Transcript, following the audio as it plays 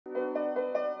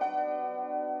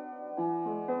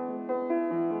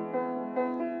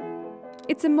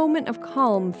It's a moment of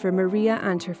calm for Maria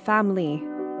and her family.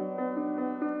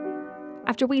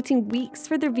 After waiting weeks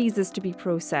for their visas to be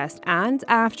processed and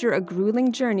after a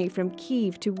grueling journey from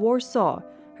Kyiv to Warsaw,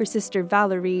 her sister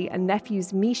Valerie and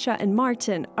nephews Misha and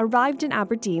Martin arrived in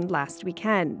Aberdeen last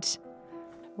weekend.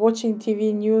 Watching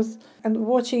TV news and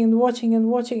watching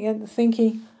and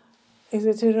thinking, is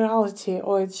it a reality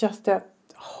or it's just a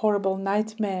horrible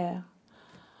nightmare?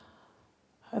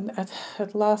 And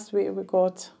at last we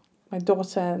got my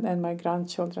daughter and my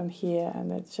grandchildren here,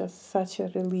 and it's just such a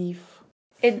relief.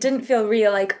 It didn't feel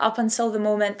real, like up until the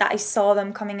moment that I saw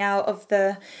them coming out of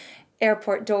the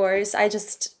airport doors. I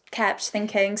just kept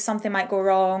thinking something might go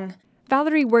wrong.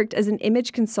 Valerie worked as an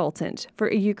image consultant for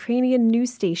a Ukrainian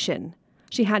news station.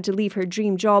 She had to leave her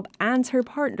dream job and her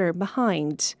partner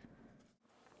behind.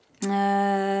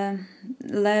 Left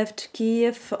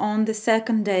Kyiv on the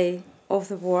second day of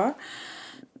the war,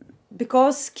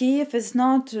 because Kyiv is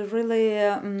not really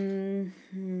a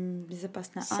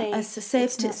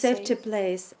safety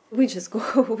place. We just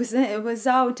go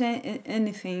without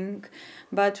anything,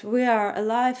 but we are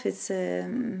alive. It's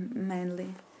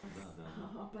mainly.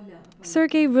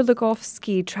 Sergry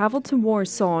Rulikovsky travelled to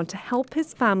Warsaw to help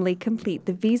his family complete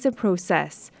the visa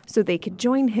process so they could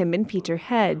join him in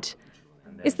Peterhead.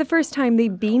 It's the first time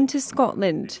they'd been to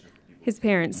Scotland. His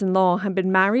parents-in-law had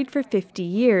been married for 50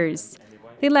 years.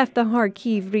 They left the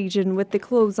Harkiev region with the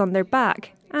clothes on their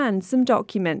back and some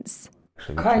documents.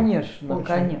 Конечно.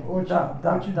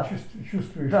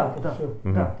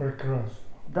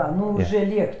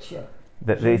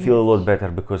 They feel a lot better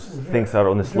because things are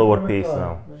on a slower pace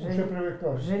now.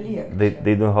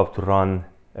 They don't have to run.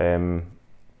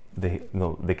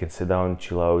 They can sit down,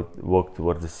 chill out, walk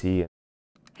towards the sea.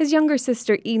 His younger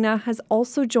sister Ina has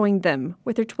also joined them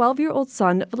with her 12-year-old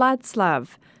son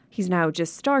Vladislav. He's now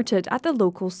just started at the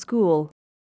local school.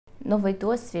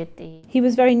 He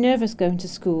was very nervous going to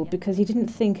school because he didn't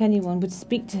think anyone would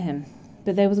speak to him.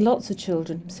 But there was lots of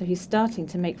children, so he's starting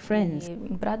to make friends.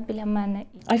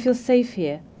 I feel safe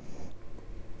here.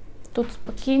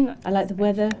 I like the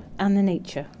weather and the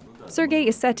nature. Sergey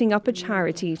is setting up a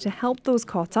charity to help those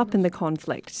caught up in the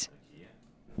conflict.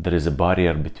 There is a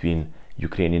barrier between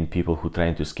Ukrainian people who are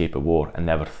trying to escape a war and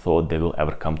never thought they will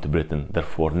ever come to Britain,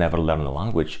 therefore never learn the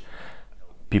language.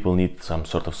 People need some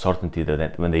sort of certainty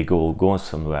that when they go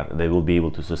somewhere, they will be able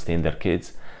to sustain their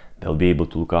kids. They'll be able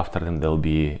to look after them, there'll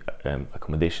be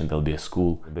accommodation, there'll be a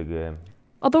school.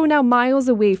 Although now miles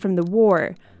away from the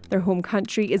war, their home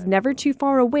country is never too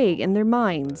far away in their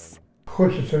minds.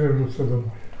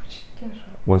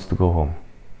 Wants to go home,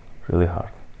 really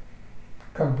hard.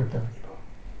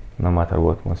 No matter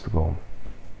what, wants to go home.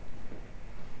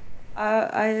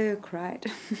 I cried.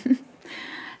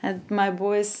 And my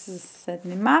boys said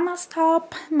me, Mama,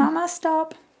 stop,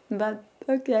 but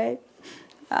okay.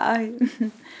 I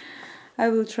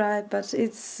will try, but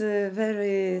it's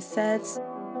very sad.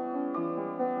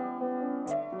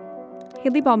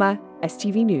 Haley Boma,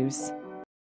 STV News.